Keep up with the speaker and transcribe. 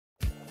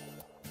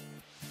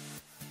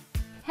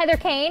Heather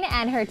Caine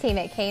and her team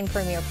at Caine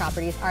Premier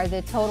Properties are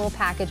the total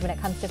package when it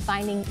comes to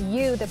finding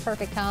you the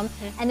perfect home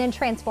and then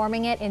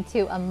transforming it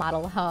into a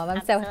model home.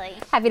 I'm so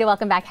happy to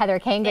welcome back Heather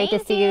Caine. Great to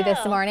see you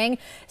this morning.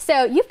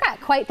 So you've got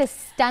quite this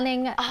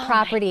stunning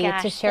property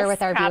to share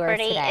with our viewers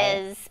today. This property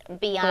is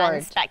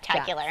beyond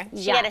spectacular.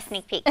 She had a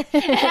sneak peek.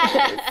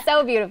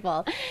 So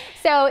beautiful.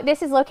 So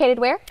this is located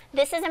where?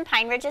 This is in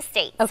Pine Ridge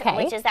Estates,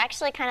 which is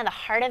actually kind of the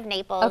heart of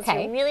Naples.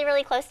 You're really,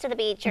 really close to the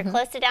beach. You're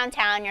close to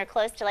downtown. You're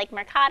close to Lake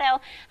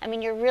Mercado. I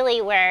mean, you're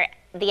really where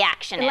the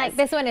action is. Like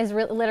this one is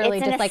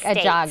literally just like a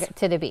jog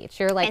to the beach.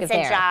 You're like it's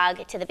a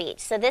jog to the beach.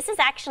 So this is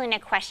actually an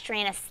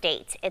equestrian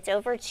estate. It's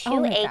over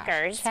 2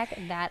 acres. Check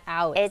that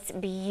out. It's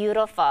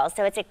beautiful.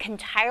 So it's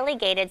entirely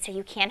gated, so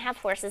you can have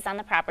horses on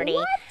the property.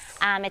 What?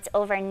 It's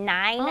over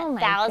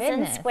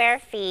 9,000 square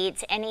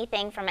feet.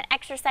 Anything from an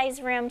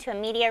exercise room to a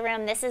media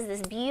room. This is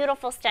this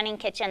beautiful, stunning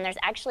kitchen. There's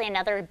actually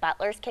another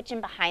butler's kitchen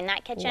behind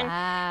that kitchen,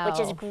 which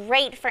is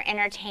great for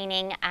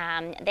entertaining.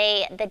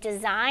 The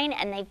design,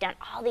 and they've done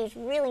all these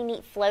really neat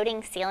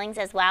floating ceilings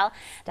as well.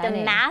 The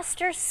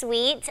master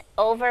suite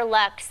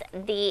overlooks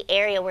the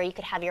area where you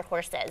could have your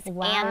horses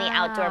and the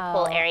outdoor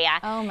pool area.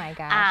 Oh my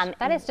gosh.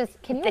 That is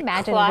just, can you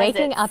imagine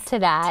waking up to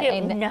that?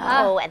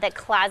 No, the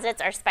closets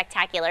are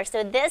spectacular.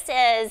 So this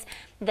is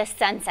the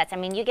sunsets. I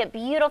mean, you get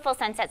beautiful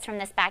sunsets from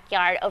this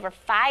backyard, over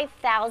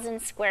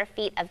 5,000 square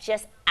feet of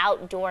just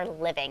outdoor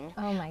living.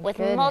 Oh my with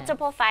goodness.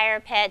 Multiple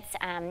fire pits.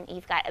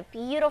 You've got a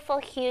beautiful,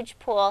 huge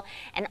pool,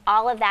 and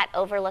all of that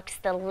overlooks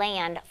the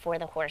land for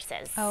the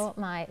horses. Oh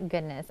my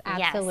goodness,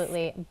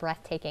 absolutely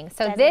breathtaking.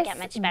 So Doesn't this get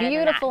much better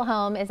beautiful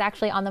home is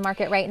actually on the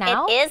market right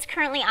now? It is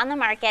currently on the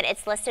market.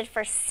 It's listed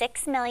for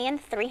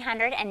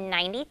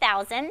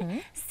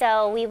 $6,390,000.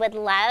 So we would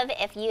love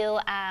if you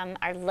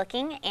are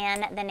looking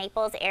in the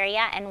Naples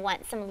area and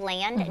want some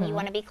land and you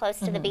want to be close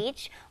to the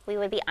beach, we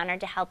would be honored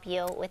to help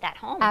you with that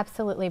home.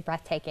 Absolutely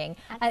breathtaking.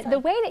 The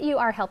way that you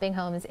are helping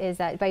homes is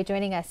that by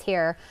joining us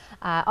here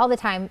all the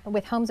time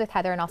with Homes with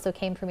Heather and also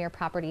Caine Premier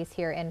Properties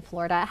here in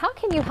Florida. How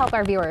can you help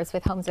our viewers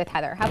with Homes with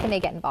Heather? How can they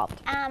get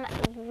involved?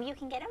 You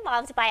can get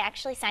involved by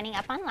actually signing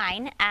up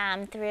online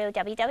through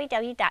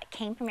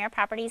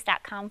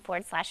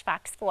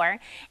www.cainepremierproperties.com/Fox4.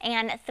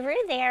 And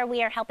through there,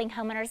 we are helping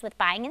homeowners with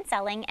buying and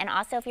selling. And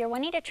also, if you're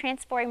wanting to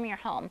transform your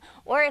home,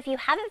 or if you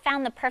haven't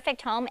found the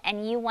perfect home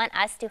and you want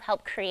us to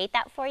help create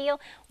that for you,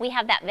 we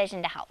have that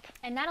vision to help.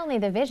 And not only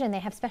the vision, they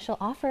have special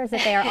offers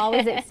that they are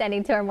always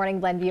extending to our Morning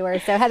Blend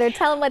viewers. So Heather,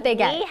 tell them what they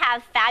get. We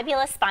have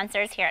fabulous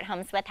sponsors here at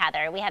Homes with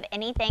Heather. We have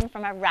anything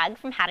from a rug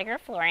from Haddiger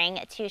Flooring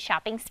to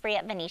shopping spree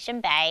at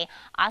Venetian Bay,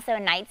 also a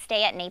night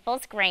stay at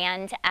Naples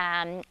Grand,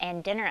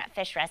 and dinner at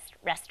Fish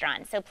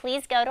Restaurant. So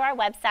please go to our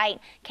website,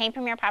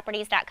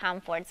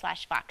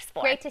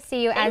 cainepremierproperties.com/Fox4. Great to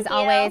see you as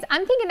always.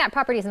 I'm thinking that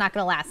property is not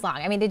going to last long.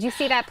 I mean, did you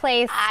see that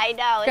place? I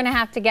know. Going to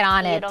have to get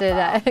on it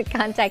to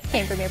contact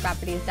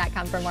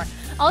cainepremierproperties.com for more.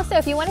 Also,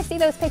 if you want to see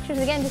those pictures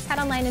again, just head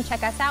online and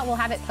check us out. We'll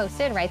have it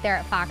posted right there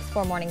at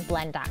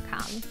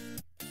fox4morningblend.com.